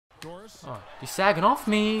Oh, you sagging off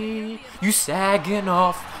me. You sagging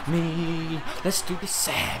off me. Let's do the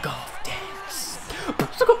sag off dance.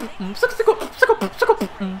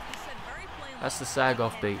 That's the sag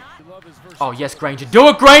off beat. Oh yes, Granger. Do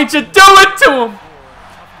it, Granger. Do it to him.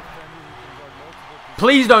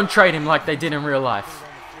 Please don't trade him like they did in real life.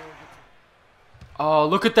 Oh,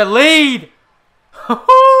 look at the lead.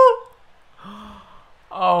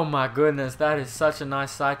 Oh my goodness, that is such a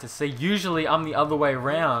nice sight to see. Usually I'm the other way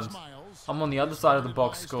around. I'm on the other side of the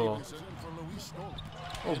box score.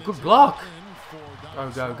 Oh, good block. Go,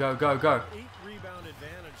 go, go, go, go.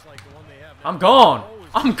 I'm gone.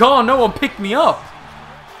 I'm gone. No one picked me up.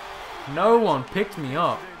 No one picked me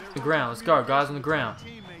up. The ground. Let's go, guys, on the ground.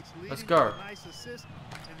 Let's go.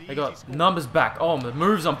 They got numbers back. Oh, the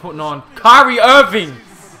moves I'm putting on. Kyrie Irving.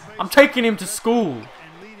 I'm taking him to school.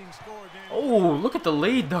 Oh, look at the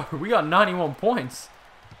lead, though. We got 91 points.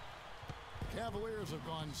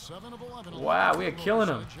 Wow, we are killing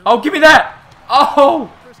him. Oh, give me that.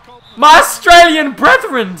 Oh, my Australian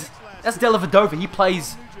brethren. That's Dellavedova. He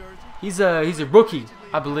plays. He's a rookie,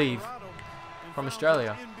 I believe, from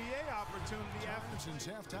Australia.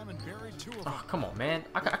 Oh, come on, man.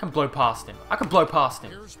 I can blow past him. I can blow past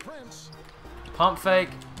him. Pump fake.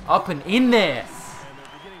 Up and in there.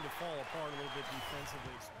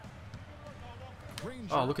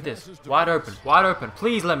 Oh, look at this. Wide open. Wide open.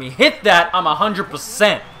 Please let me hit that. I'm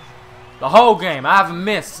 100%. The whole game. I haven't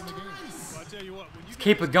missed. Let's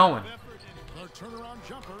keep it going.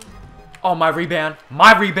 Oh, my rebound.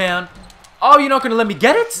 My rebound. Oh, you're not going to let me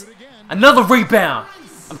get it? Another rebound.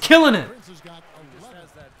 I'm killing it.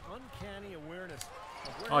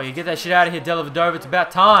 Oh, you get that shit out of here, Dellavedova. It's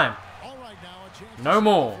about time. No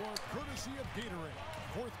more.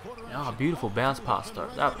 Oh, beautiful bounce pass, though.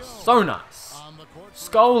 That was so nice.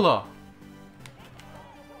 Scola.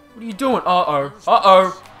 What are you doing? Uh-oh.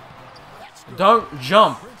 Uh-oh. Don't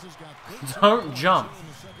jump. Don't jump.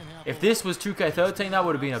 If this was 2K13, that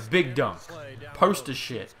would have been a big dunk. Poster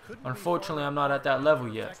shit. Unfortunately, I'm not at that level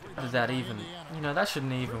yet. How does that even... You know, that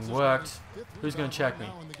shouldn't even worked. Who's going to check me?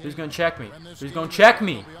 Who's going to check me? Who's going to check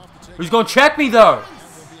me? Who's going to check me, though?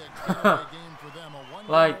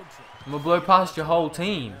 Like, I'm going to blow past your whole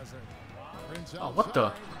team. Oh, what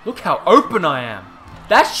the... Look how open I am.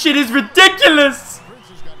 That shit is ridiculous.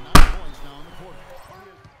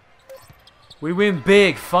 We win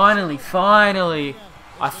big. Finally, finally.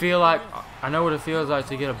 I feel like I know what it feels like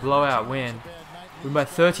to get a blowout win. We win by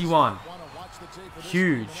 31.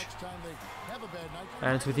 Huge.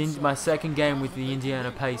 And it's within my second game with the Indiana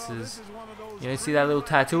Pacers. You know, see that little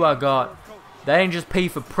tattoo I got? That ain't just P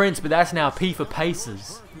for Prince, but that's now P for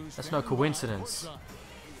Pacers. That's no coincidence.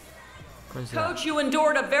 Coach, you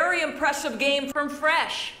endured a very impressive game from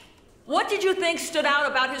Fresh. What did you think stood out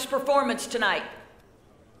about his performance tonight?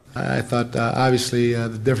 I thought, obviously,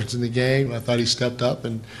 the difference in the game. I thought he stepped up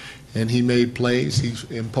and he made plays.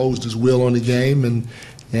 He imposed his will on the game,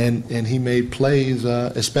 and he made plays,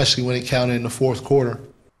 especially when it counted in the fourth quarter.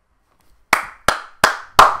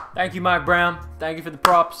 Thank you, Mike Brown. Thank you for the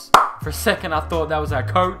props. For a second, I thought that was our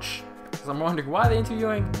coach. Because I'm wondering, why are they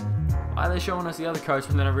interviewing? Why are they showing us the other coach?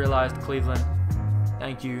 And then I realized Cleveland.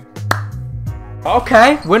 Thank you.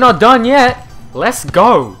 Okay, we're not done yet. Let's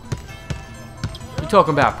go. We're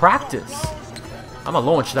talking about practice. I'm going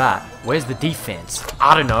to launch that. Where's the defense?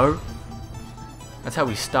 I don't know. That's how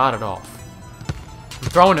we started off. I'm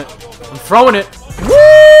throwing it. I'm throwing it.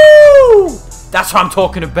 Woo! That's what I'm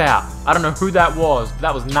talking about. I don't know who that was, but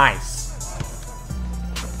that was nice.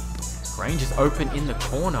 Granger's open in the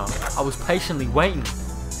corner. I was patiently waiting.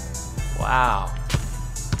 Wow.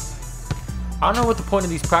 I don't know what the point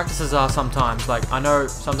of these practices are sometimes. Like, I know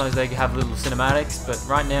sometimes they have little cinematics, but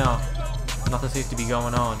right now, nothing seems to be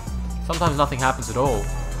going on. Sometimes nothing happens at all.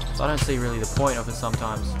 So I don't see really the point of it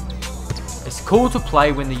sometimes. It's cool to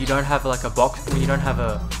play when you don't have like a box, when you don't have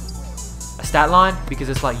a stat line, because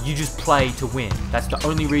it's like you just play to win. That's the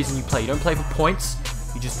only reason you play. You don't play for points,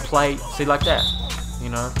 you just play, see, like that. You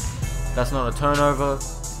know? That's not a turnover,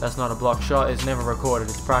 that's not a block shot, it's never recorded,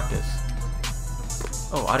 it's practice.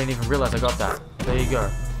 Oh, I didn't even realize I got that. There you go.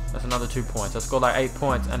 That's another 2 points. I scored like 8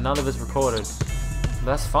 points and none of it's recorded. But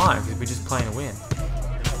that's fine because we're just playing to win.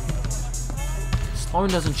 Sloan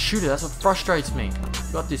doesn't shoot it. That's what frustrates me.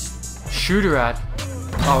 Got this shooter at.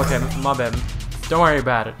 Oh, okay. My bad. Don't worry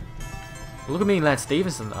about it. Look at me and Lance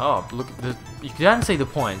Stevenson. Oh, look at the. You can't see the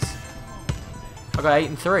points. I got 8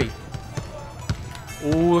 and 3.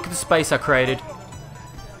 Oh, look at the space I created.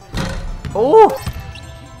 Oh!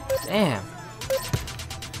 Damn.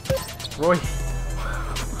 Roy.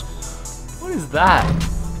 What is that?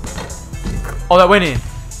 Oh, that went in.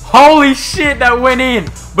 Holy shit, that went in.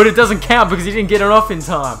 But it doesn't count because he didn't get it off in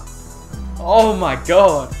time. Oh my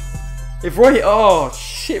god. If Roy... Oh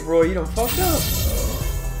shit, Roy, you done fucked up.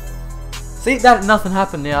 See, that nothing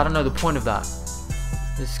happened there. I don't know the point of that.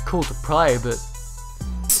 It's cool to play, but...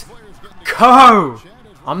 Go!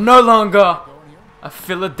 I'm no longer a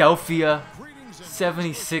Philadelphia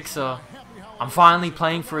 76er. I'm finally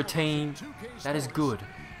playing for a team that is good.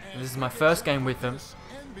 This is my first game with them.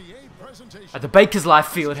 At the Baker's Life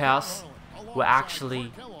Fieldhouse, we're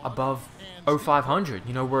actually above 0500.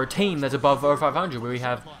 You know, we're a team that's above 0500, where we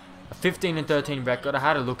have a 15-13 record. I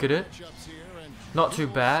had a look at it. Not too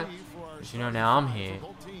bad. But you know, now I'm here.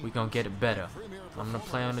 We're gonna get it better. I'm gonna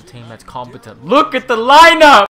play on a team that's competent. Look at the lineup!